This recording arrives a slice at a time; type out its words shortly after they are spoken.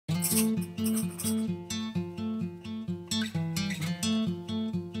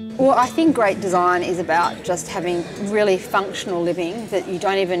Well, I think great design is about just having really functional living that you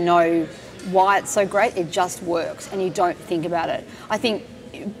don't even know why it's so great, it just works and you don't think about it. I think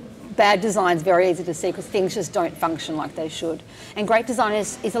bad design is very easy to see because things just don't function like they should. And great design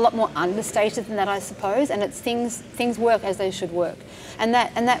is a lot more understated than that, I suppose, and it's things work as they should work. And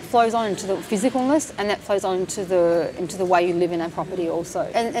that flows on into the physicalness, and that flows on into the way you live in a property also.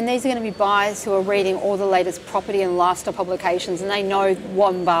 And these are going to be buyers who are reading all the latest property and lifestyle publications, and they know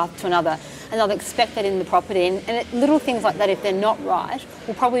one bath to another, and they'll expect that in the property. And little things like that, if they're not right,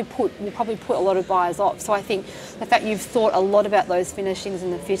 will probably put a lot of buyers off. So I think the fact you've thought a lot about those finishings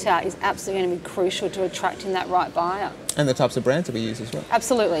and the fit out is absolutely going to be crucial to attracting that right buyer. And the types of brands that we use as well.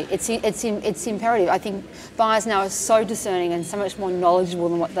 Absolutely, it's imperative. I think buyers now are so discerning and so much more knowledgeable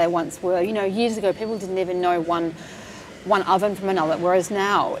than what they once were. You know, years ago people didn't even know one oven from another, whereas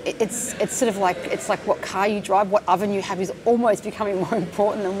now it's sort of like, it's like what car you drive, what oven you have is almost becoming more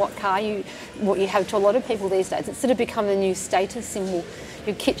important than what you have to a lot of people these days. It's sort of become the new status symbol,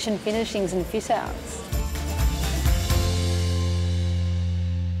 your kitchen finishings and fit outs.